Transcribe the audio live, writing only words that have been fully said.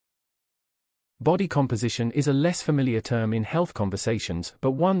Body composition is a less familiar term in health conversations,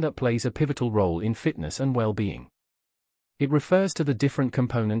 but one that plays a pivotal role in fitness and well-being. It refers to the different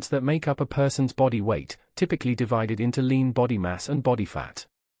components that make up a person's body weight, typically divided into lean body mass and body fat.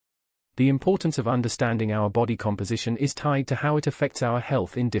 The importance of understanding our body composition is tied to how it affects our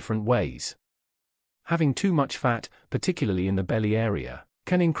health in different ways. Having too much fat, particularly in the belly area,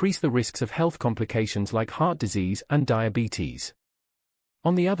 can increase the risks of health complications like heart disease and diabetes.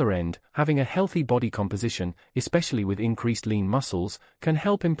 On the other end, having a healthy body composition, especially with increased lean muscles, can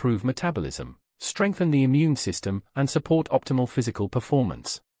help improve metabolism, strengthen the immune system, and support optimal physical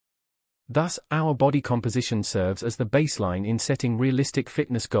performance. Thus, our body composition serves as the baseline in setting realistic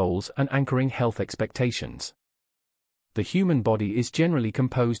fitness goals and anchoring health expectations. The human body is generally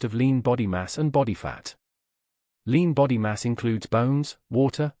composed of lean body mass and body fat. Lean body mass includes bones,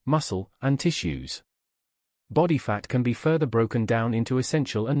 water, muscle, and tissues. Body fat can be further broken down into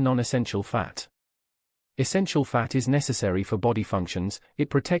essential and non-essential fat. Essential fat is necessary for body functions, it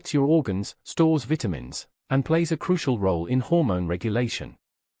protects your organs, stores vitamins, and plays a crucial role in hormone regulation.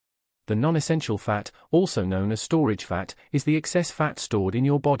 The non-essential fat, also known as storage fat, is the excess fat stored in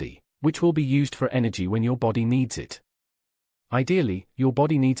your body, which will be used for energy when your body needs it. Ideally, your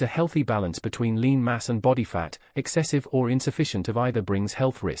body needs a healthy balance between lean mass and body fat. Excessive or insufficient of either brings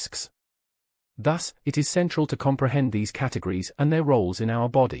health risks. Thus, it is central to comprehend these categories and their roles in our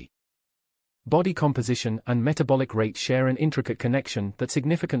body. Body composition and metabolic rate share an intricate connection that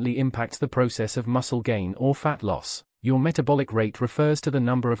significantly impacts the process of muscle gain or fat loss. Your metabolic rate refers to the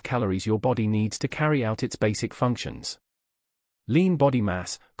number of calories your body needs to carry out its basic functions. Lean body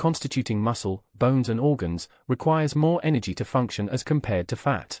mass, constituting muscle, bones and organs, requires more energy to function as compared to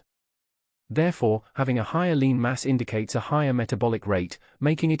fat. Therefore, having a higher lean mass indicates a higher metabolic rate,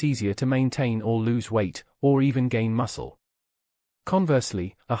 making it easier to maintain or lose weight, or even gain muscle.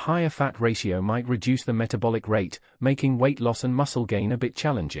 Conversely, a higher fat ratio might reduce the metabolic rate, making weight loss and muscle gain a bit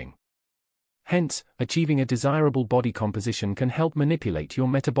challenging. Hence, achieving a desirable body composition can help manipulate your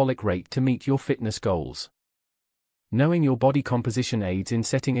metabolic rate to meet your fitness goals. Knowing your body composition aids in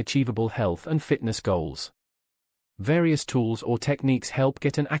setting achievable health and fitness goals. Various tools or techniques help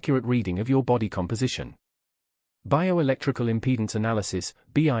get an accurate reading of your body composition. Bioelectrical impedance analysis,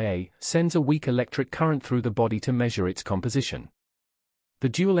 BIA, sends a weak electric current through the body to measure its composition. The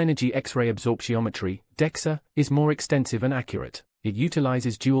dual-energy X-ray absorptiometry, DEXA, is more extensive and accurate. It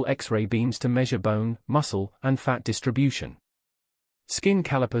utilizes dual X-ray beams to measure bone, muscle, and fat distribution. Skin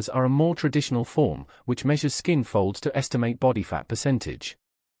calipers are a more traditional form, which measures skin folds to estimate body fat percentage.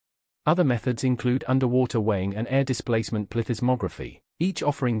 Other methods include underwater weighing and air displacement plethysmography, each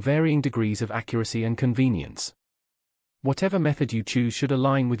offering varying degrees of accuracy and convenience. Whatever method you choose should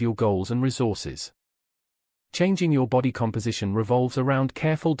align with your goals and resources. Changing your body composition revolves around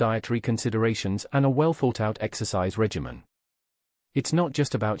careful dietary considerations and a well-thought-out exercise regimen. It's not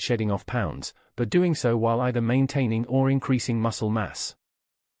just about shedding off pounds, but doing so while either maintaining or increasing muscle mass.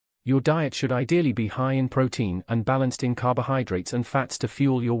 Your diet should ideally be high in protein and balanced in carbohydrates and fats to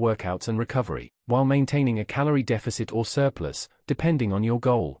fuel your workouts and recovery, while maintaining a calorie deficit or surplus, depending on your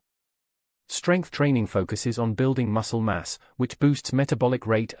goal. Strength training focuses on building muscle mass, which boosts metabolic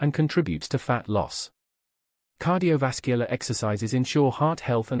rate and contributes to fat loss. Cardiovascular exercises ensure heart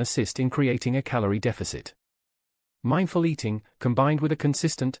health and assist in creating a calorie deficit. Mindful eating, combined with a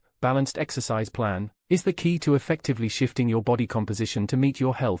consistent, balanced exercise plan, is the key to effectively shifting your body composition to meet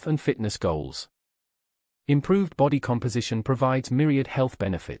your health and fitness goals. Improved body composition provides myriad health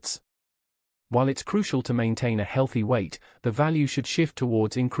benefits. While it's crucial to maintain a healthy weight, the value should shift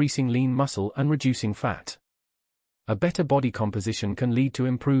towards increasing lean muscle and reducing fat. A better body composition can lead to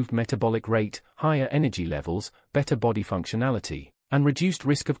improved metabolic rate, higher energy levels, better body functionality, and reduced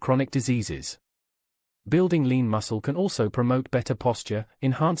risk of chronic diseases. Building lean muscle can also promote better posture,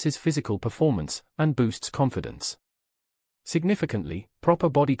 enhances physical performance, and boosts confidence. Significantly, proper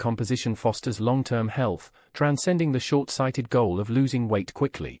body composition fosters long-term health, transcending the short-sighted goal of losing weight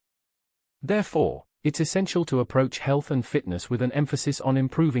quickly. Therefore, it's essential to approach health and fitness with an emphasis on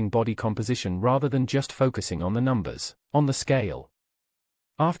improving body composition rather than just focusing on the numbers on the scale.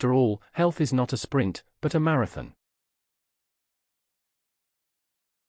 After all, health is not a sprint, but a marathon.